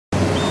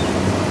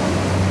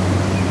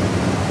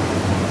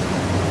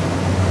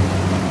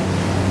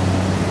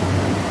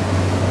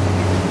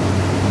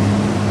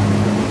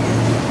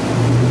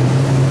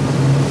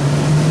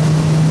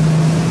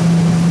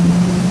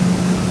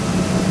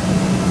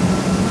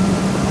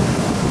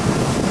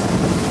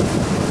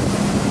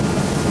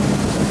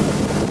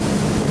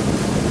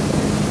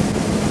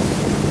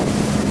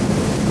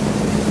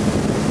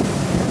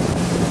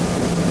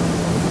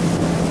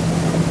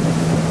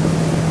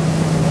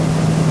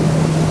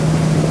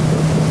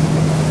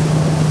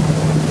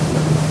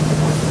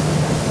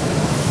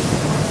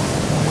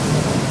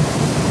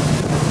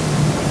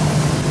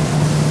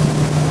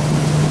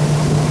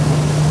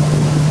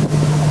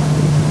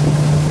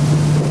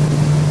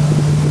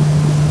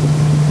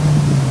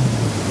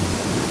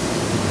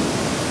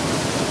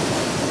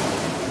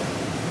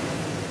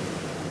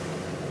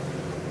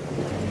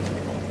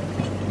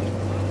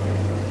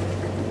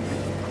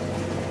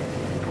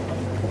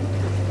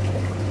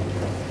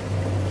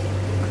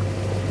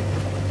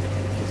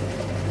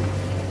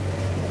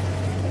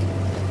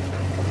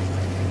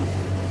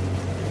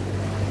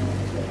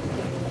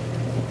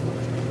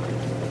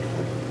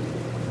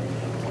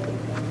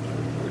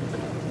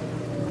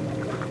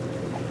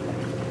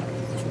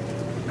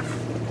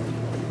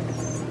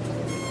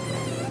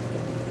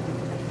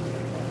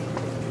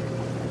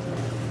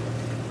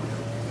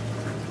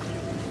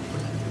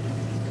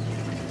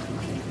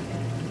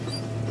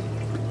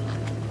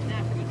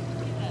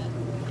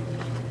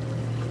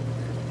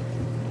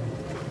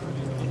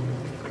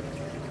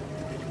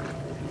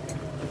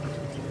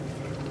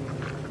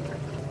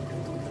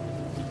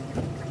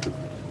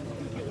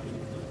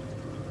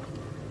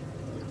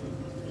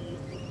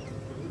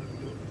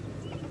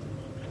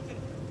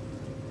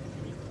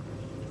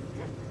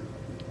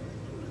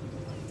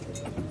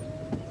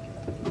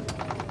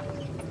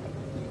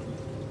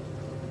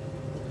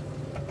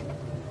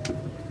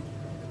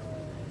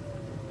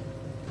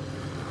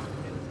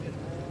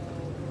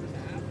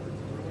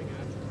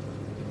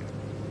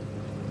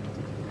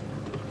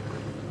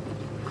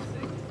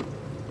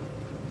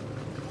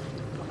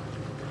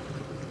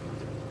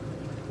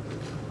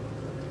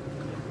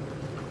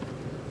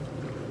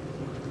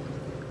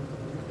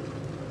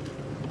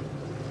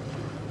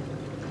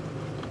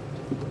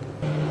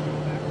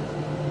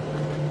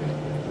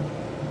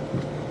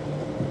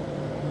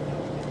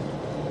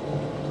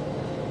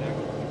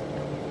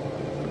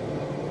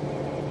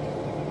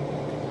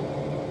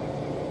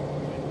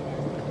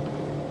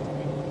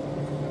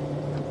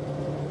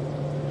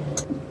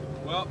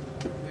Well,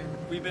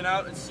 we've been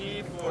out at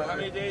sea for how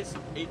many days?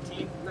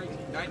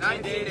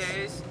 19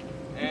 days.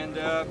 And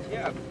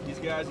yeah, these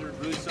guys are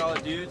really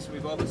solid dudes.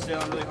 We've all been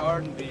sailing really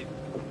hard, and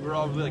we're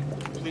all really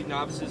like complete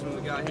novices when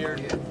we got here.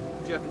 Yeah.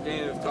 Jeff and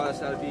Dana have taught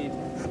us how to be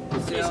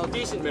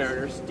decent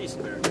mariners.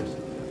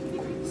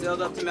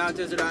 Sailed up to Mount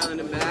Desert Island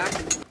and back.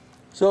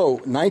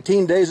 So,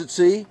 19 days at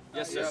sea?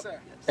 Yes, sir. Yes,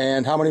 sir.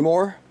 And how many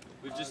more?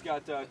 We've just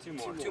got two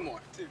more.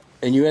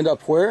 And you end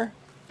up where?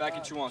 Back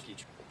in Chewonki.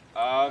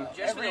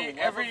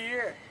 Every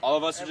year. All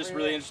of us are just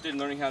really interested in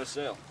learning how to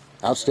sail.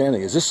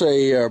 Outstanding. Is this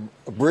a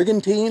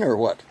brigantine or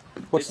what?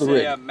 What's the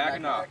rig? It's a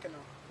Mackinac.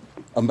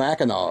 A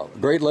Mackinac.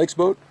 Great Lakes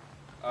boat?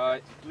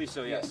 I believe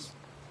so, yes.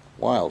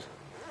 Wild.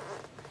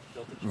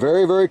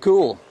 Very, very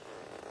cool.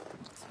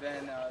 It's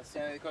been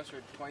sailing the coast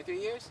for 23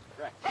 years?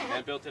 Correct.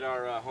 And built at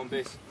our home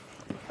base.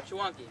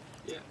 Chewonki.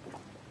 Yeah.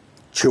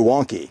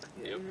 Chewonki.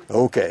 Yep.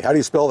 Okay. How do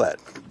you spell that?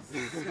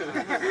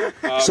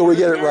 So we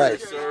get it right.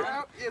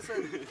 Yes,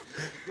 sir.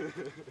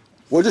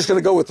 We're just going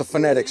to go with the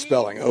phonetic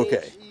spelling.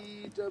 Okay.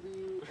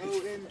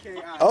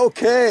 Chewonki.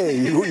 Okay.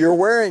 You're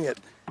wearing it.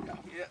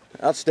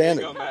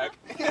 Outstanding. Go, Mac.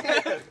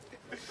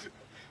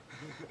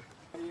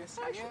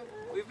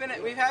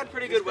 We've had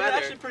pretty good weather.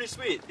 Actually pretty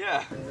sweet,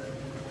 yeah.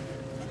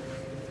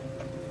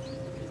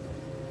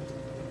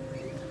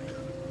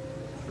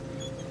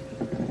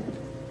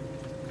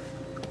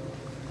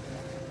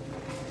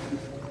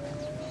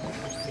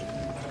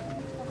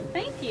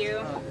 Thank you.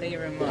 Oh, thank you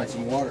very much.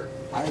 Some water.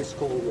 Ice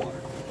cold water.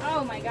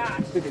 Oh my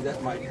gosh. Figured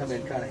that might come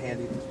in kind of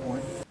handy at this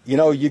point. You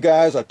know, you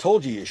guys, I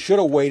told you should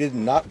have waited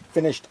and not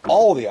finished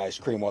all the ice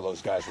cream while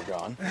those guys were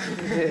gone.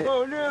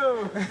 Oh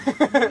no!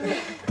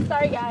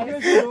 Sorry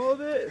guys. All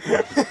of it.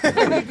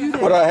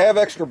 But I have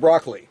extra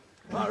broccoli.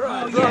 All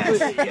right.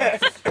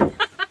 Yes.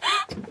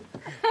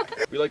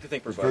 We like to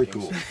think we're Very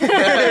Vikings. cool.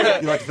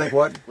 You like to think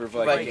what? We're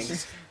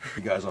Vikings.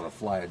 You guys ought to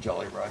fly a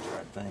Jolly Roger,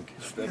 I think.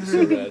 That'd be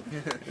so rad.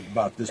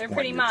 About this They're point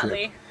pretty in your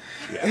motley.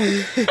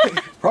 trip.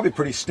 Yeah. Probably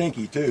pretty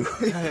stinky, too.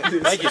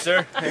 Thank you,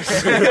 sir.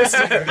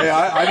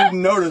 Yeah, I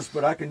didn't notice,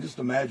 but I can just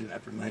imagine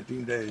after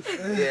 19 days.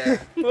 Yeah.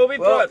 Well, we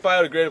brought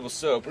biodegradable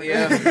soap.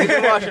 Yeah, we've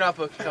been washing up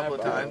a couple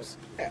of times.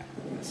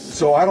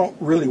 So I don't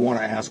really want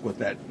to ask what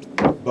that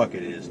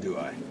bucket is, do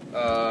I?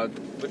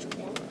 Which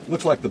one?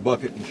 Looks like the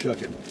bucket and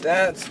shuck it.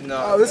 That's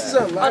not. Oh, this is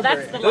a library. Oh,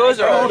 that's the Those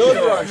are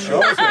library.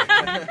 short.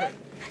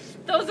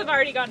 Those have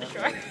already gone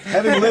ashore.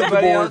 Having lived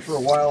Anybody aboard else? for a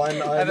while,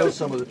 I know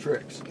some of the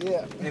tricks.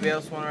 Yeah. Anybody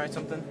else want to write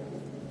something?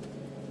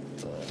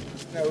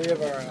 No, we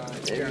have our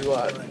Maybe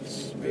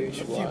what? Maybe a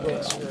few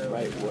books for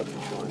Right, what?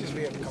 because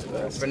we have a couple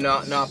of For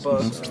not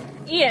boats.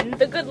 Ian,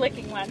 the good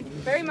looking one.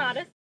 Very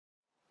modest.